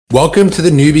Welcome to the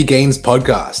Newbie Gains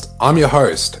podcast. I'm your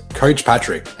host, Coach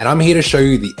Patrick, and I'm here to show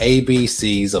you the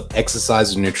ABCs of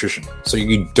exercise and nutrition so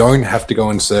you don't have to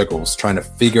go in circles trying to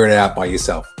figure it out by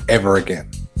yourself ever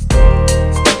again.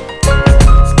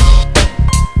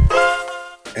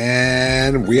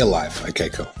 And we're live. Okay,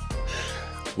 cool.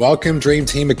 Welcome, Dream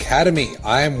Team Academy.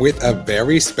 I am with a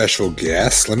very special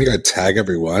guest. Let me go tag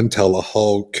everyone, tell the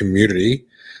whole community.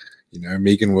 You know,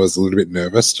 Megan was a little bit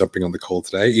nervous jumping on the call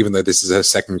today, even though this is her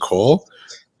second call,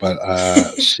 but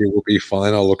she will be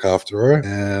fine. I'll look after her.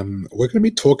 We're going to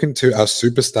be talking to our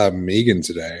superstar Megan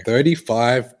today.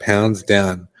 35 pounds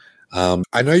down.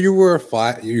 I know you were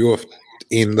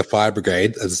in the fire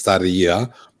brigade at the start of the year,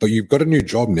 but you've got a new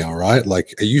job now, right?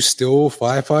 Like, are you still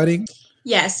firefighting?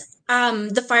 Yes.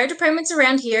 The fire departments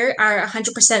around here are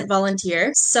 100%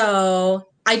 volunteer, so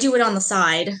I do it on the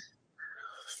side.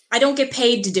 I don't get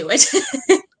paid to do it.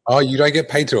 Oh, you don't get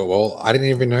paid to it? Well, I didn't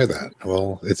even know that.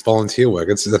 Well, it's volunteer work.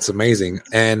 That's amazing.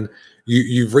 And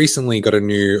you've recently got a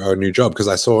new job because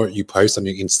I saw you post on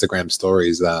your Instagram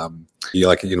stories. You're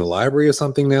like in a library or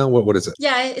something now. What is it?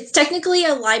 Yeah, it's technically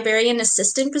a librarian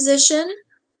assistant position,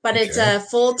 but It's a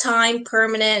full-time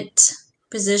permanent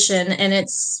position, and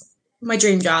it's my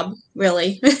dream job,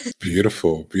 really.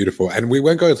 Beautiful. And we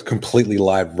won't go completely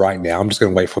live right now. I'm just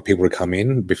going to wait for people to come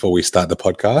in before we start the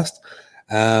podcast.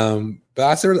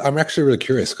 But I'm actually really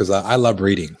curious because I love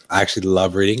reading. I actually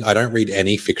love reading. I don't read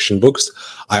any fiction books.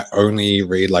 I only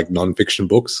read like non-fiction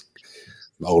books.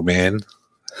 Old man.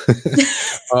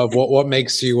 What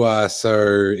makes you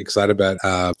so excited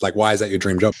about why is that your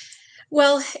dream job?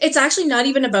 Well, it's actually not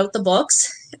even about the books.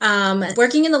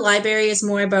 Working in the library is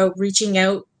more about reaching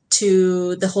out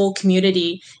to the whole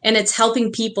community, and it's helping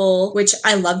people, which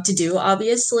I love to do,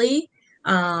 obviously.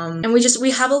 And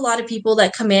we have a lot of people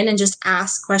that come in and just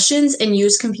ask questions and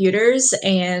use computers,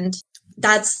 and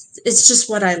it's just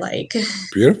what I like.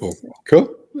 Beautiful.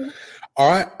 Cool. All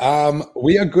right.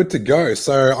 We are good to go.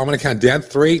 So I'm going to count down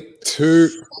 3, 2,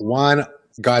 1.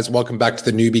 Guys, welcome back to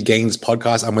the Newbie Gains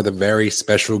podcast. I'm with a very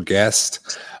special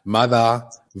guest, mother,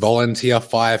 volunteer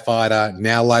firefighter,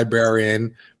 now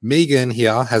librarian. Megan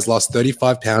here has lost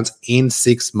 35 pounds in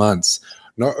 6 months.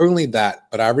 Not only that,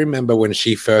 but I remember when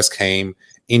she first came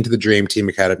into the Dream Team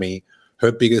Academy,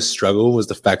 her biggest struggle was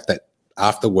the fact that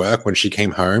after work, when she came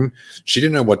home, she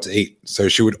didn't know what to eat. So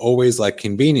she would always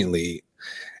conveniently eat.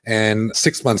 And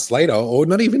 6 months later, or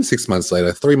not even 6 months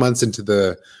later, 3 months into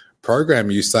the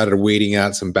program, you started weeding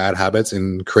out some bad habits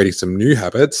and creating some new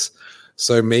habits.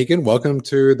 So Megan, welcome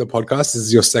to the podcast. This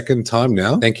is your second time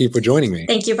now. Thank you for joining me.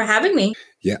 Thank you for having me.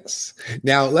 Yes.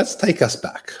 Now let's take us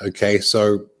back. Okay.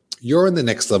 So you're in the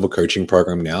next level coaching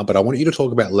program now, but I want you to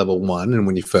talk about level 1 and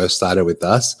when you first started with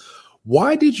us.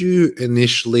 Why did you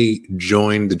initially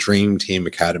join the Dream Team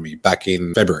Academy back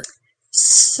in February?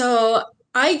 So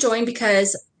I joined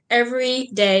because every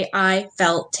day I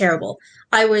felt terrible.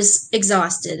 I was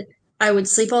exhausted. I would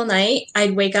sleep all night.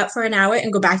 I'd wake up for an hour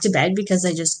and go back to bed because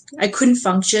I couldn't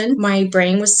function. My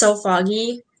brain was so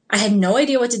foggy. I had no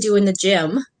idea what to do in the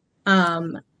gym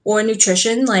or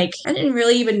nutrition. I didn't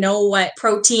really even know what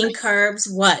protein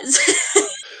carbs was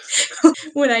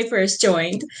when I first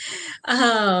joined.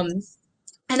 And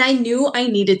I knew I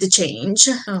needed to change.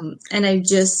 And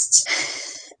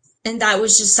that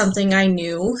was just something I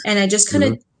knew. And I just kind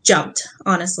of jumped,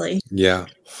 honestly. Yeah.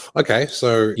 Okay,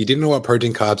 so you didn't know what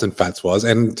protein, carbs, and fats was.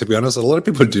 And to be honest, a lot of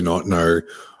people do not know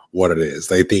what it is.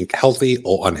 They think healthy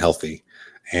or unhealthy.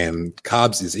 And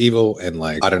carbs is evil, and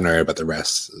I don't know about the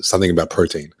rest. Something about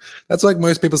protein. That's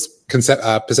most people's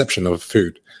perception of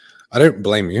food. I don't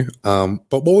blame you.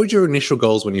 But what were your initial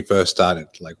goals when you first started?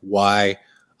 Why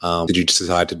did you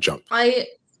decide to jump? I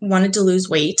wanted to lose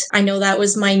weight. I know that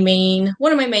was one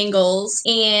of my main goals.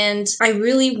 And I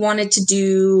really wanted to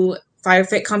do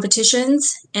Firefit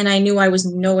competitions, and I knew I was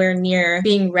nowhere near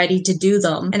being ready to do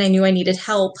them, and I knew I needed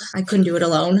help. I couldn't do it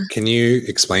alone. Can you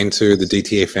explain to the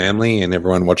DTA family and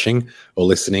everyone watching or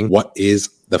listening, what is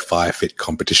the Firefit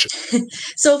competition?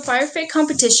 So Firefit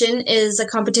competition is a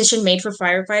competition made for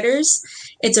firefighters.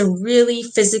 It's a really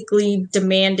physically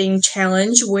demanding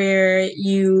challenge where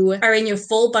you are in your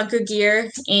full bunker gear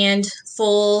and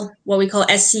full what we call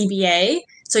SCBA.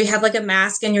 So you have a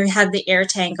mask and you have the air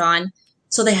tank on.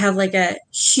 So they have a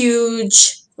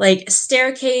huge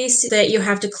staircase that you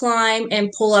have to climb and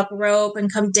pull up a rope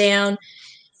and come down.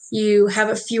 You have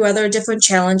a few other different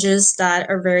challenges that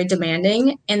are very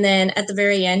demanding. And then at the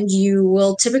very end, you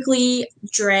will typically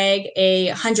drag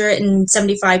a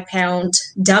 175-pound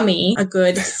dummy a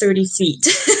good 30 feet.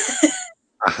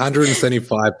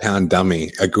 175-pound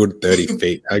dummy, a good 30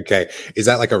 feet. Okay. Is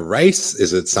that a race?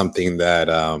 Is it something that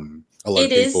a lot of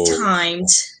people... It is timed.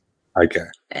 Okay.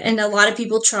 And a lot of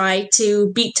people try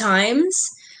to beat times,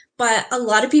 but a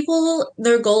lot of people,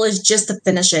 their goal is just to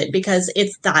finish it because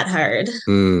it's that hard.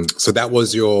 So that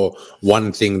was your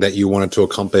one thing that you wanted to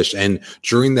accomplish. And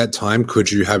during that time,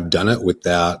 could you have done it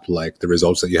without like the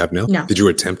results that you have now? No. Did you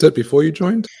attempt it before you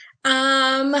joined?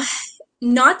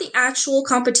 Not the actual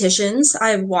competitions.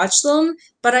 I've watched them,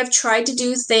 but I've tried to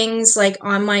do things like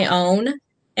on my own.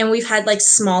 And we've had like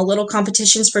small little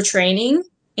competitions for training.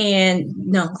 And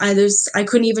no, I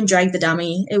couldn't even drag the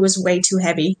dummy. It was way too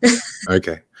heavy.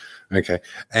 Okay.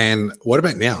 And what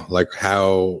about now? Like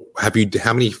how many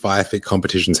Firefit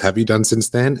competitions have you done since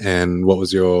then? And what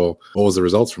was the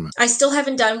results from it? I still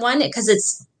haven't done one because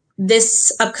it's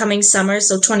this upcoming summer,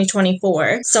 so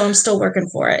 2024. So I'm still working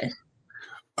for it.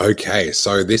 Okay,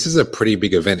 so this is a pretty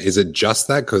big event. Is it just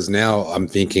that? Because now I'm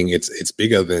thinking it's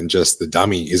bigger than just the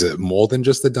dummy. Is it more than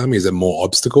just the dummy? Is it more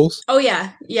obstacles? Oh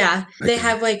yeah. Okay. They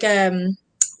have like they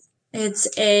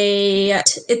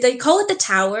call it the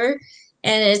tower,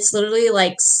 and it's literally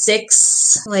like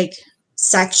 6 like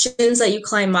sections that you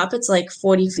climb up. It's like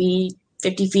 40 feet,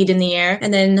 50 feet in the air,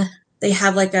 and then they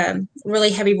have like a really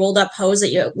heavy rolled up hose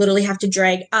that you literally have to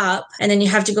drag up, and then you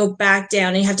have to go back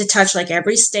down, and you have to touch like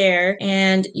every stair,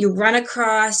 and you run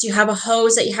across. You have a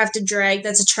hose that you have to drag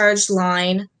that's a charged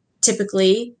line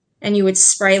typically, and you would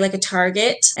spray like a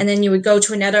target, and then you would go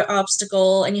to another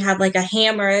obstacle, and you have like a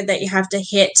hammer that you have to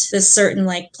hit this certain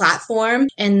like platform,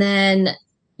 and then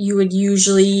you would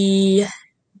usually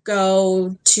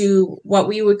go to what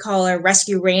we would call a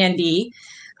rescue Randy,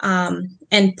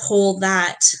 and pull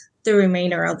that the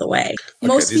remainder of the way. Okay,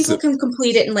 most people can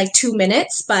complete it in like 2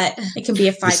 minutes, but it can be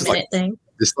a 5-minute thing.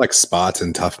 This is like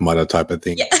Spartan Tough Mudder type of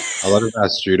thing. Yeah. A lot of our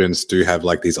students do have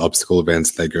like these obstacle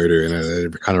events they go to, and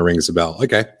it kind of rings a bell.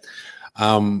 Okay.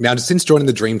 Now, since joining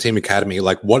the Dream Team Academy,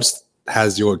 like what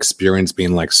has your experience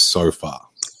been like so far?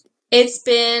 It's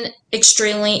been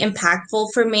extremely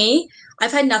impactful for me.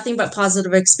 I've had nothing but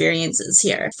positive experiences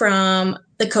here from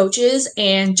the coaches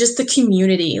and just the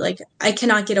community. Like, I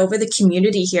cannot get over the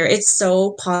community here. It's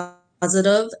so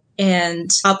positive and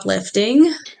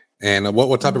uplifting. And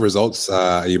what type of results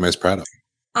are you most proud of?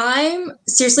 I'm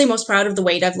seriously most proud of the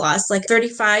weight I've lost. Like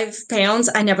 35 pounds,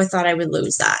 I never thought I would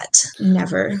lose that.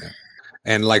 Never. Okay.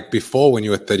 And like before, when you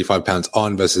were 35 pounds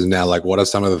on versus now, like what are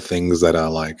some of the things that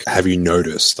are like, have you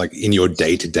noticed like in your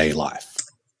day-to-day life?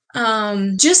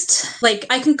 Just like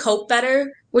I can cope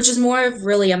better, which is more of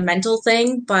really a mental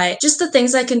thing, but just the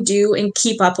things I can do and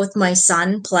keep up with my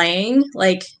son playing,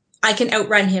 like I can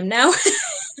outrun him now,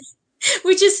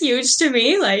 which is huge to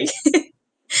me. Like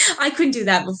I couldn't do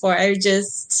that before. I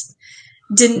just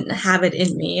didn't have it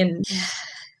in me. And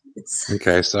it's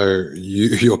okay. So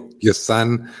your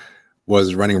son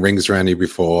was running rings around you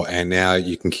before, and now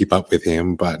you can keep up with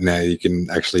him, but now you can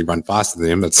actually run faster than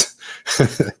him. That's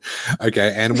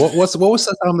okay. And what was some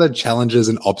of the challenges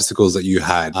and obstacles that you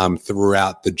had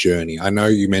throughout the journey? I know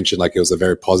you mentioned like it was a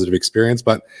very positive experience,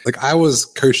 but like I was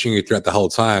coaching you throughout the whole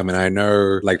time, and I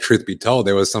know, like truth be told,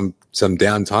 there was some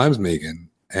down times, Megan.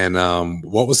 And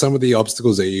what were some of the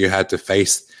obstacles that you had to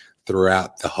face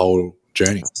throughout the whole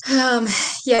journey?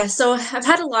 Yeah, so I've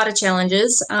had a lot of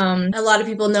challenges. A lot of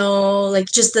people know,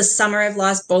 like just this summer I've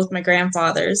lost both my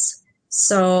grandfathers,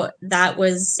 so that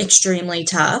was extremely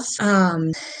tough.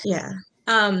 So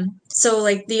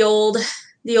like the old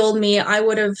me, I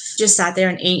would have just sat there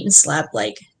and ate and slept.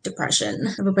 Like depression,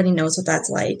 everybody knows what that's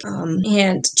like.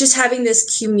 And just having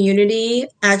this community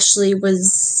actually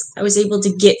I was able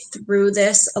to get through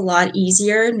this a lot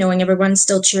easier, knowing everyone's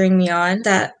still cheering me on,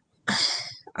 that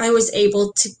I was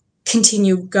able to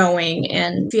continue going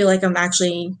and feel like I'm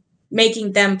actually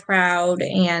making them proud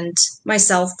and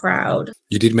myself proud.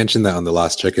 You did mention that on the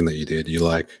last check-in that you did. You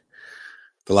like,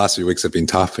 the last few weeks have been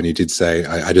tough, and you did say,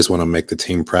 I just want to make the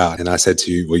team proud. And I said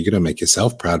to you, well, you're going to make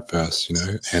yourself proud first, you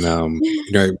know? And,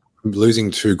 you know,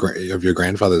 losing 2 of your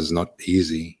grandfathers is not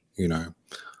easy, you know,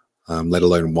 let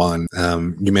alone one.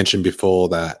 You mentioned before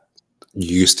that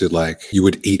you used to like, you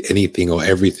would eat anything or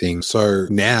everything. So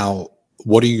now,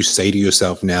 what do you say to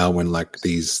yourself now when like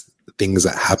these things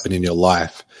that happen in your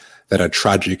life that are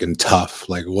tragic and tough?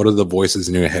 Like, what are the voices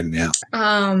in your head now?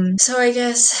 So I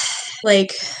guess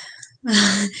like,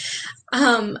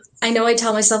 I know I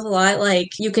tell myself a lot,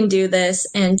 like, you can do this,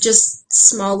 and just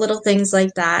small little things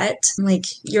like that. Like,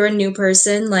 you're a new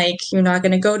person, like, you're not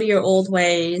going to go to your old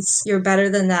ways. You're better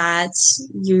than that.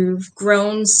 You've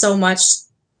grown so much.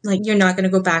 Like, you're not going to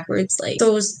go backwards. Like,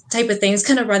 those type of things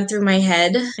kind of run through my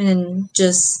head, and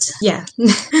just, yeah.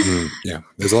 Yeah,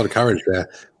 there's a lot of courage there.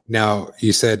 Now,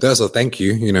 you said, Ursula, thank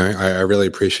you. You know, I really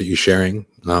appreciate you sharing.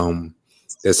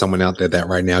 There's someone out there that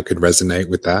right now could resonate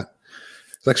with that.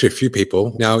 It's actually a few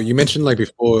people. Now, you mentioned like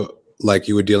before, like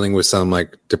you were dealing with some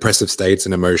like depressive states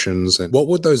and emotions. And what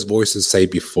would those voices say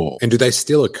before? And do they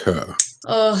still occur?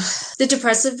 Oh, the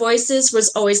depressive voices was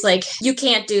always like, you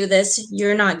can't do this.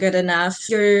 You're not good enough.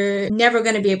 You're never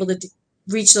going to be able to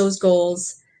reach those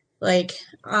goals. Like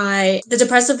the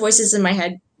depressive voices in my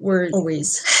head were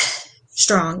always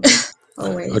strong.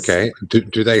 Always. Okay.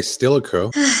 Do they still occur?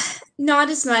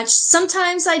 Not as much.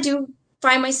 Sometimes I do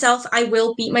find myself, I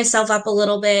will beat myself up a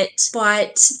little bit,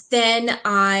 but then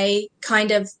I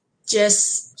kind of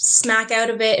just smack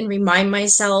out of it and remind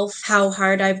myself how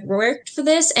hard I've worked for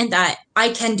this and that I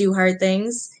can do hard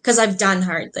things because I've done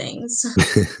hard things.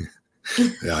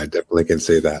 Yeah, I definitely can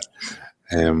see that.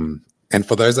 And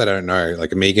for those that don't know,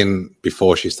 like Megan,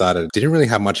 before she started, didn't really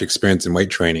have much experience in weight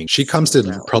training. She comes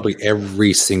to probably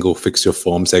every single Fix Your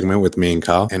Form segment with me and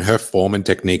Carl, and her form and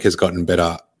technique has gotten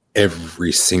better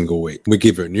every single week. We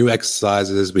give her new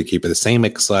exercises, we keep her the same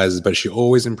exercises, but she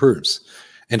always improves.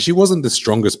 And she wasn't the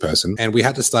strongest person, and we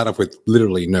had to start off with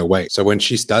literally no weight. So when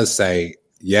she does say,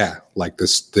 yeah, like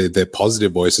the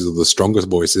positive voices or the strongest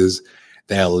voices,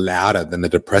 they're louder than the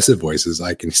depressive voices.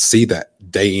 I can see that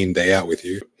day in, day out with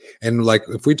you. And like,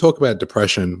 if we talk about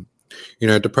depression,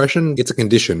 depression, it's a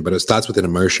condition, but it starts with an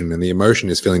emotion, and the emotion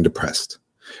is feeling depressed.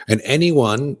 And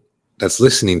anyone that's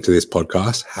listening to this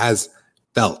podcast has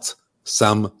felt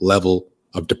some level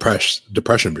of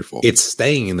depression before. It's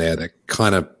staying in there that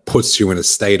kind of puts you in a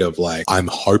state of like, I'm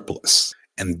hopeless.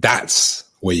 And that's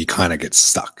where you kind of get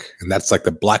stuck. And that's like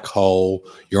the black hole.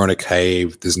 You're in a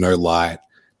cave. There's no light.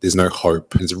 There's no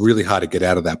hope. It's really hard to get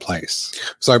out of that place.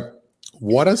 So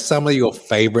what are some of your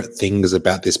favorite things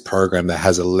about this program that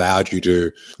has allowed you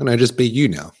to, just be you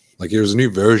now? Like there's a new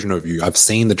version of you. I've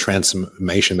seen the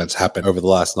transformation that's happened over the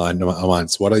last 9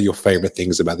 months. What are your favorite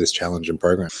things about this challenge and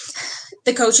program?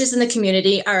 The coaches in the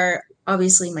community are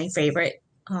obviously my favorite.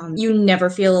 You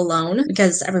never feel alone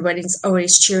because everybody's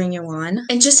always cheering you on.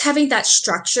 And just having that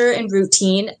structure and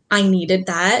routine, I needed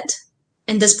that.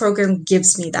 And this program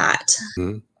gives me that.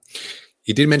 Mm-hmm.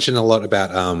 You did mention a lot about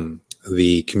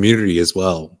the community as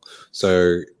well.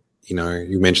 So,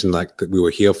 you mentioned like that we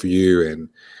were here for you, and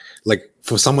like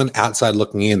for someone outside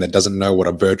looking in that doesn't know what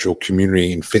a virtual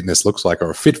community in fitness looks like or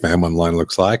a fit fam online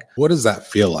looks like, what does that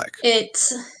feel like?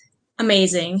 It's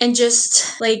amazing. And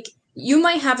just like you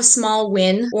might have a small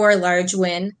win or a large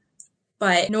win,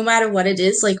 but no matter what it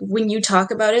is, like when you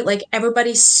talk about it, like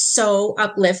everybody's so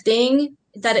uplifting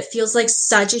that it feels like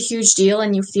such a huge deal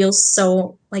and you feel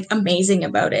so like amazing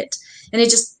about it. And it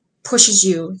just pushes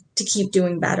you to keep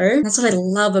doing better. That's what I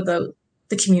love about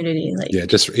the community. Like, yeah,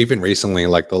 just even recently,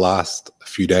 like the last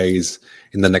few days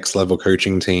in the Next Level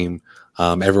coaching team,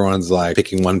 everyone's like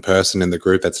picking one person in the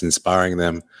group that's inspiring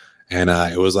them. And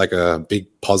it was like a big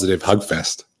positive hug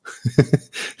fest.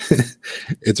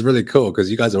 It's really cool because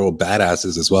you guys are all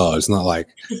badasses as well. It's not like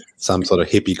some sort of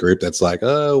hippie group that's like,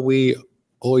 all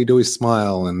we do is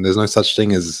smile and there's no such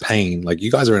thing as pain. Like you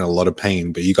guys are in a lot of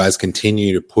pain, but you guys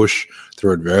continue to push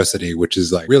through adversity, which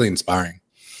is like really inspiring.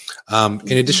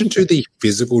 In addition to the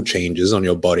physical changes on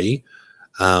your body,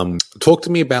 talk to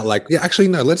me about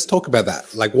let's talk about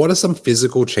that. Like what are some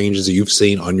physical changes that you've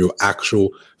seen on your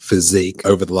actual physique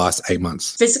over the last 8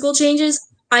 months? Physical changes?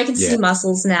 I can see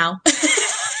muscles now.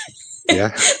 Yeah.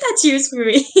 That's huge for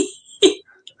me.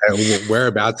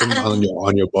 Whereabouts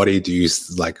on your body do you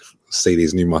like see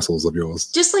these new muscles of yours?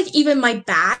 Just like even my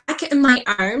back and my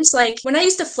arms. Like when I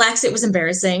used to flex, it was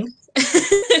embarrassing.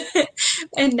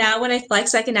 And now when I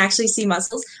flex, I can actually see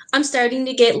muscles. I'm starting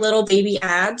to get little baby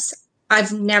abs.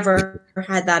 I've never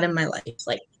had that in my life,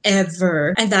 like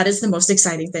ever. And that is the most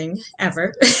exciting thing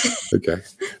ever. Okay.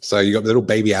 So you got little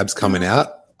baby abs coming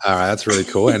out. All right, that's really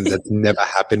cool, and that's never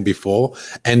happened before.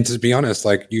 And to be honest,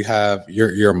 like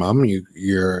you're a mum.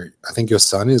 I think your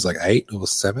son is like 8 or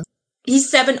 7. He's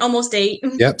 7, almost 8.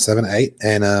 Yep, 7, 8.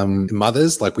 And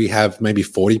mothers, like we have maybe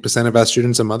 40% of our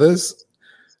students are mothers.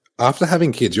 After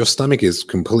having kids, your stomach is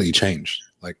completely changed.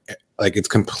 Like it's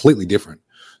completely different.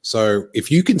 So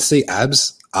if you can see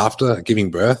abs after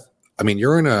giving birth, I mean,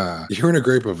 you're in a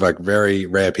group of like very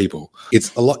rare people.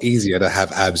 It's a lot easier to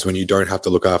have abs when you don't have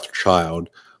to look after a child.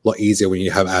 A lot easier when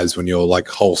you have abs when your like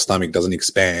whole stomach doesn't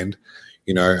expand,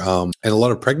 and a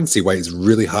lot of pregnancy weight is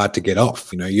really hard to get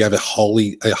off. You have a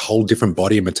whole different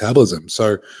body and metabolism.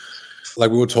 So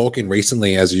like we were talking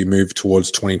recently, as you move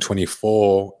towards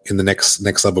 2024 in the next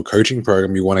level coaching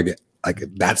program, you want to get like,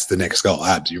 that's the next goal,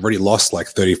 abs. You've already lost like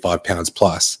 35 pounds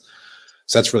plus.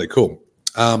 So that's really cool.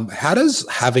 How does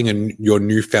having your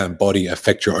newfound body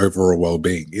affect your overall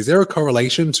well-being? Is there a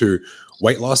correlation to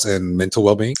weight loss and mental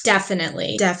well-being?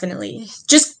 Definitely.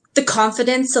 Just the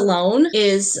confidence alone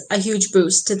is a huge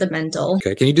boost to the mental.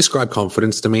 Okay, can you describe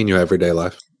confidence to me in your everyday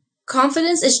life?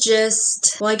 Confidence is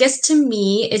just, well, I guess to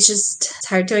me, it's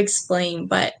hard to explain,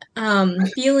 but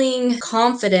feeling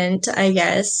confident, I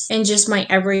guess, in just my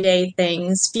everyday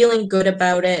things, feeling good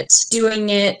about it, doing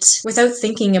it without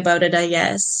thinking about it, I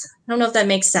guess. I don't know if that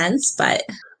makes sense, but...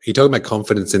 Are you talking about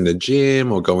confidence in the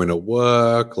gym or going to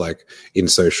work, like in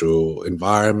social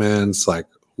environments? Like,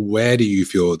 where do you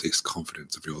feel this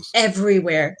confidence of yours?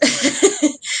 Everywhere.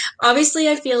 Obviously,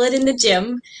 I feel it in the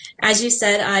gym. As you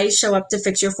said, I show up to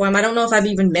fix your form. I don't know if I've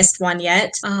even missed one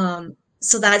yet.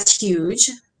 So that's huge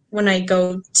when I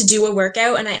go to do a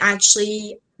workout and I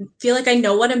actually feel like I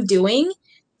know what I'm doing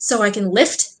so I can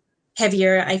lift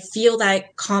heavier. I feel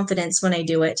that confidence when I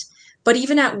do it. But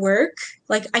even at work,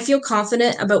 like I feel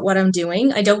confident about what I'm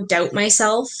doing. I don't doubt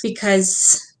myself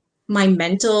because my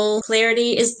mental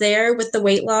clarity is there with the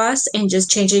weight loss and just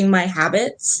changing my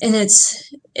habits. And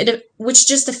which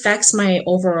just affects my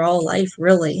overall life,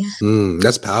 really.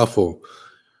 That's powerful.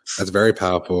 That's very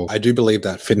powerful. I do believe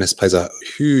that fitness plays a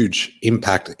huge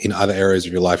impact in other areas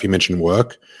of your life. You mentioned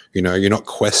work. You know, you're not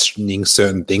questioning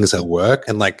certain things at work.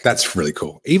 And like, that's really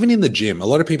cool. Even in the gym, a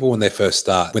lot of people, when they first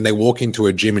start, when they walk into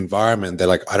a gym environment, they're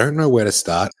like, I don't know where to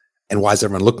start. And why is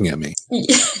everyone looking at me?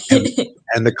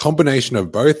 and the combination of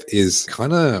both is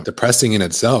kind of depressing in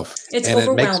itself. It's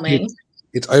overwhelming.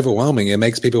 It's overwhelming. It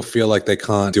makes people feel like they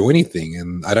can't do anything.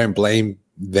 And I don't blame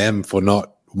them for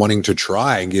not wanting to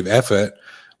try and give effort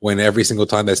when every single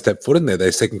time they step foot in there,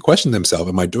 they second question themselves.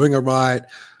 Am I doing it right?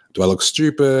 Do I look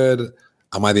stupid?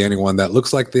 Am I the only one that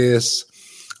looks like this?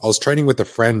 I was training with a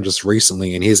friend just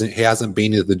recently and he hasn't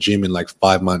been to the gym in like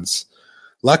 5 months.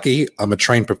 Lucky, I'm a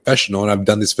trained professional and I've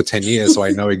done this for 10 years. So I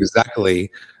know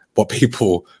exactly what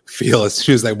people feel as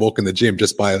soon as they walk in the gym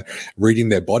just by reading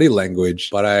their body language.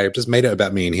 But I just made it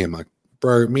about me and him. Like,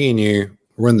 bro, me and you,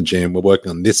 we're in the gym. We're working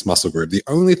on this muscle group. The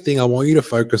only thing I want you to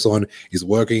focus on is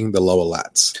working the lower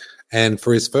lats. And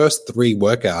for his first 3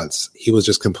 workouts, he was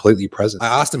just completely present. I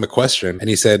asked him a question and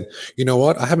he said, you know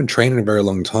what? I haven't trained in a very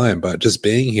long time, but just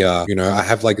being here, you know, I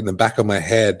have like in the back of my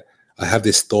head, I have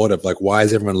this thought of like, why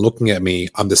is everyone looking at me?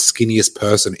 I'm the skinniest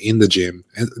person in the gym.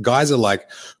 And guys are like,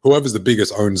 whoever's the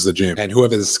biggest owns the gym and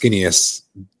whoever's the skinniest,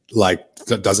 like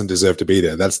doesn't deserve to be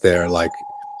there. That's their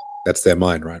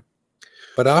mind, right?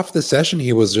 But after the session,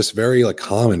 he was just very like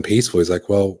calm and peaceful. He's like,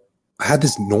 well, I had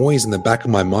this noise in the back of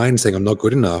my mind saying I'm not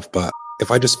good enough, but if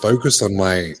I just focus on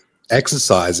my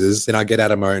exercises, then I get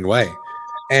out of my own way.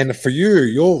 And for you,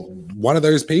 you're one of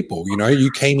those people, you know,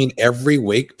 you came in every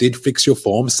week, did fix your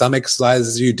form. Some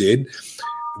exercises you did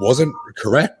wasn't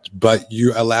correct, but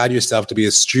you allowed yourself to be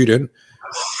a student.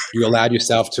 You allowed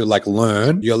yourself to like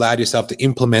learn. You allowed yourself to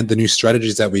implement the new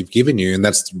strategies that we've given you. And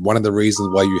that's one of the reasons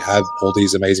why you have all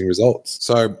these amazing results.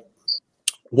 So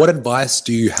what advice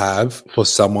do you have for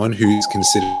someone who's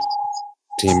considered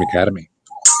Team Academy?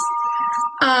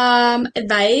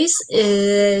 Advice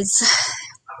is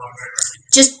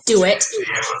just do it.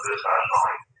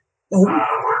 Oh,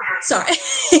 sorry.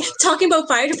 Talking about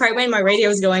fire department, my radio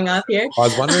is going off here. I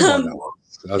was wondering why that was.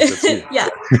 That was just you. Yeah.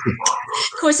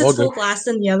 Of course, it's full blast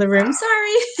in the other room.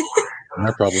 Sorry.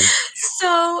 No problem.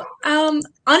 So,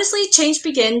 honestly, change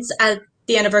begins at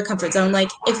the end of our comfort zone.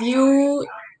 Like, if you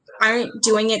aren't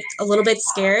doing it a little bit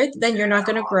scared, then you're not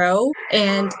going to grow.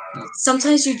 And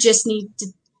sometimes you just need to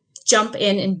jump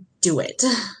in and do it.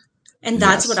 And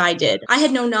that's what I did. I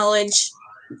had no knowledge.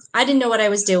 I didn't know what I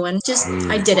was doing. Just,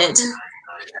 I did it.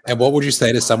 And what would you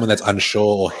say to someone that's unsure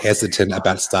or hesitant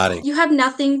about starting? You have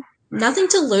nothing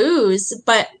to lose,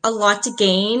 but a lot to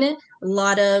gain. A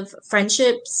lot of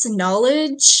friendships,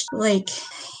 knowledge. Like,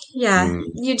 you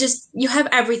have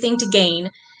everything to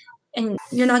gain. And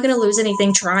you're not going to lose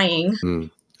anything trying.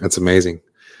 That's amazing.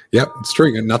 Yep, it's true.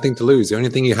 You got nothing to lose. The only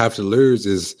thing you have to lose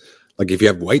is, like, if you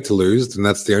have weight to lose, then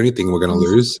that's the only thing we're going to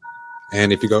lose.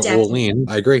 And if you go all in,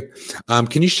 I agree.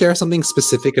 Can you share something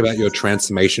specific about your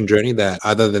transformation journey that,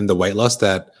 other than the weight loss,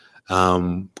 that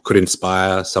could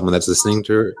inspire someone that's listening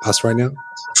to us right now?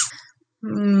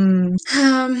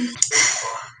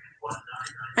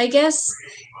 I guess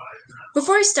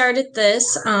before I started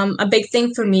this, a big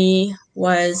thing for me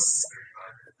was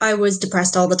I was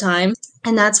depressed all the time.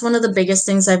 And that's one of the biggest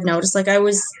things I've noticed. Like, I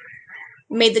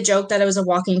made the joke that I was a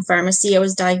walking pharmacy. I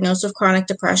was diagnosed with chronic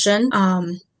depression.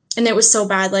 And it was so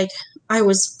bad. Like, I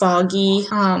was foggy.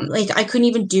 Like, I couldn't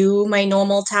even do my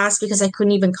normal tasks because I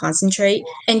couldn't even concentrate.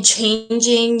 And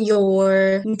changing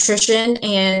your nutrition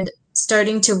and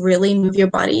starting to really move your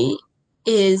body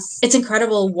it's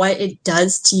incredible what it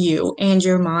does to you and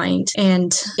your mind.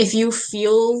 And if you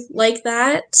feel like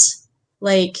that,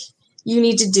 like, you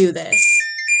need to do this.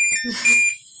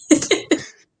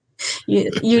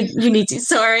 You need to.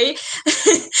 Sorry,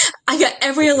 I got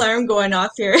every alarm going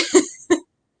off here.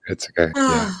 It's okay.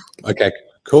 Yeah. Okay.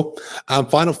 Cool.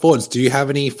 Final thoughts. Do you have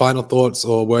any final thoughts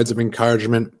or words of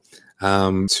encouragement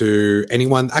to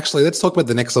anyone? Actually, let's talk about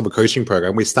the Next Level Coaching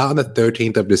Program. We start on the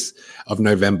 13th of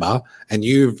November, and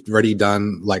you've already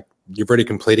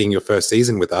completing your first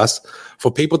season with us.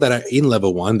 For people that are in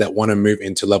level 1 that want to move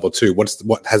into level 2,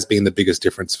 what has been the biggest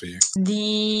difference for you?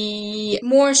 The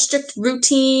more strict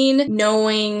routine,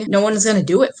 knowing no one is going to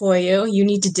do it for you. You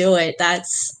need to do it.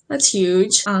 That's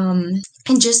huge.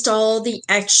 And just all the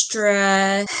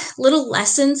extra little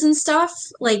lessons and stuff,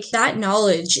 like that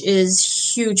knowledge is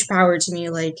huge power to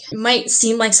me. Like, it might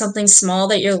seem like something small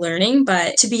that you're learning,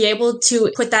 but to be able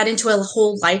to put that into a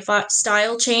whole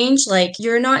lifestyle change, like,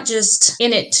 you're not just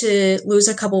in it to lose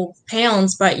a couple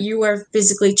pounds, but you are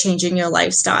physically changing your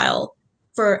lifestyle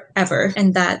forever.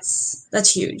 And that's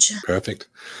huge. Perfect.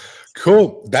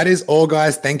 Cool. That is all,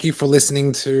 guys. Thank you for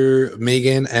listening to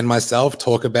Megan and myself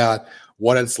talk about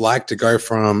what it's like to go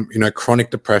from, chronic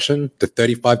depression to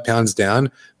 35 pounds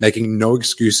down, making no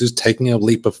excuses, taking a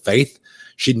leap of faith.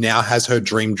 She now has her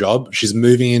dream job. She's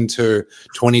moving into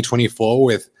 2024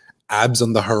 with abs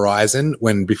on the horizon,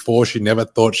 when before she never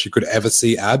thought she could ever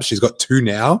see abs. She's got 2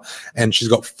 now, and she's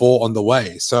got 4 on the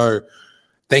way. So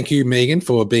thank you, Megan,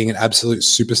 for being an absolute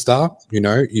superstar.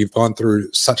 You've gone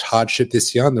through such hardship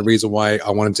this year, and the reason why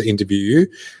I wanted to interview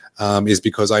you is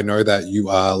because I know that you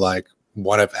are like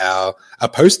one of our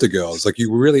poster girls. Like,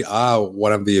 you really are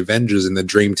one of the Avengers in the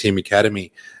Dream Team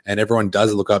Academy, and everyone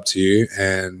does look up to you,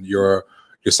 and you're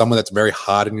someone that's very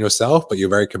hard on yourself, but you're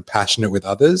very compassionate with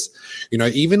others.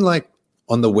 Even like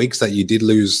on the weeks that you did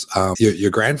lose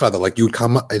your grandfather, like, you would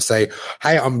come up and say,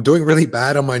 hey, I'm doing really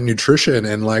bad on my nutrition,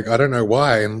 and like, I don't know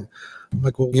why. And I'm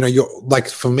like, well, you're like,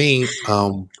 for me,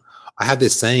 I have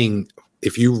this saying,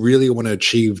 if you really want to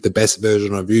achieve the best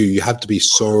version of you have to be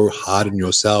so hard on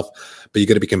yourself, but you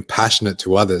got to be compassionate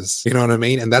to others. You know what I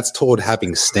mean? And that's toward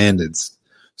having standards.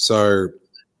 So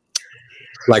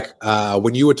like,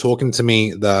 when you were talking to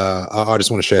me, I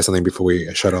just want to share something before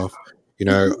we shut off.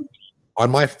 On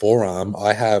my forearm,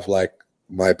 I have like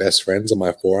my best friends on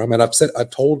my forearm. And I've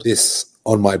told this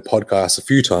on my podcast a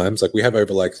few times. Like, we have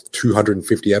over like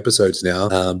 250 episodes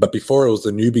now. But before it was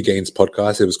the Newbie Gains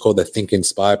podcast, it was called the Think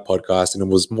Inspired podcast, and it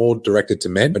was more directed to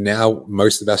men. But now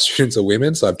most of our students are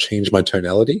women, so I've changed my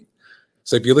tonality.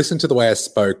 So if you listen to the way I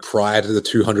spoke prior to the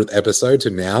 200th episode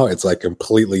to now, it's like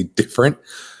completely different.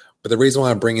 But the reason why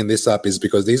I'm bringing this up is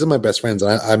because these are my best friends.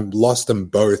 I lost them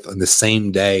both on the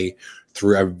same day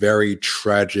through a very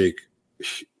tragic,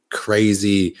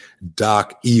 crazy,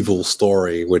 dark, evil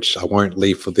story, which I won't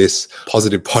leave for this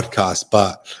positive podcast.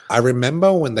 But I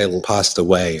remember when they passed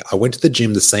away, I went to the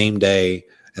gym the same day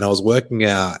and I was working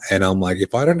out, and I'm like,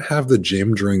 if I don't have the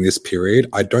gym during this period,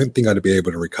 I don't think I'd be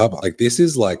able to recover. Like, this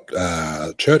is like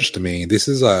church to me. This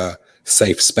is a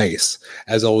safe space.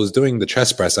 As I was doing the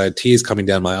chest press, I had tears coming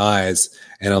down my eyes,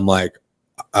 and I'm like,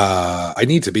 I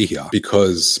need to be here,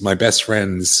 because my best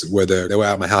friends they were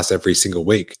at my house every single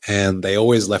week, and they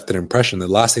always left an impression. The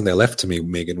last thing they left to me,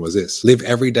 Megan, was this: live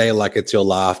every day like it's your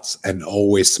last and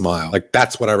always smile. Like,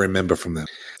 that's what I remember from them.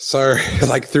 So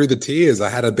like, through the tears, I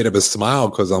had a bit of a smile,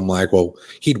 because I'm like, well,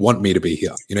 he'd want me to be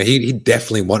here. He'd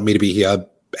definitely want me to be here.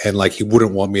 And like, he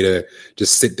wouldn't want me to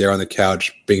just sit there on the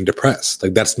couch being depressed.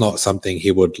 Like, that's not something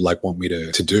he would like want me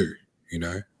to do,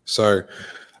 So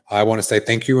I want to say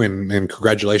thank you and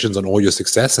congratulations on all your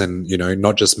success. And,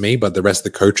 not just me, but the rest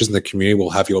of the coaches in the community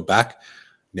will have your back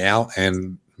now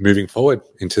and moving forward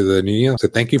into the new year. So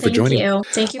thank you for joining.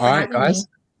 Thank you for having me.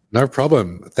 No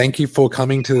problem. Thank you for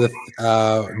coming to the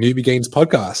Newbie Gains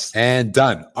podcast. And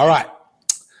done. All right.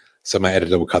 So my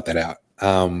editor will cut that out.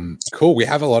 Cool. We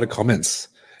have a lot of comments.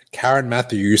 Karen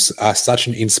Matthews are such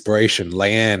an inspiration.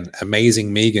 Leanne,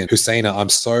 amazing. Megan, Husseina, I'm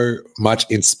so much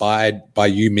inspired by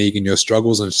you, Megan, your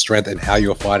struggles and strength and how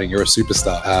you're fighting. You're a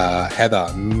superstar.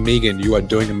 Heather, Megan, you are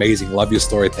doing amazing. Love your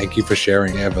story. Thank you for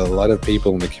sharing. You have a lot of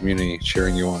people in the community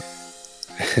cheering you on.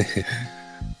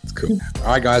 It's cool.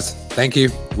 All right, guys. Thank you.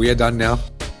 We are done now.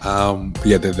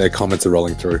 Their comments are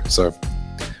rolling through. So,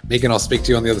 Megan, I'll speak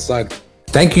to you on the other side.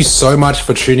 Thank you so much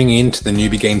for tuning in to the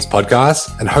Newbie Gains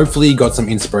podcast, and hopefully you got some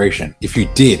inspiration. If you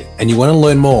did, and you want to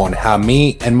learn more on how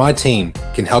me and my team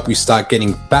can help you start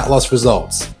getting fat loss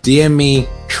results, DM me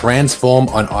Transform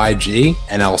on IG,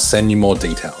 and I'll send you more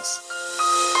details.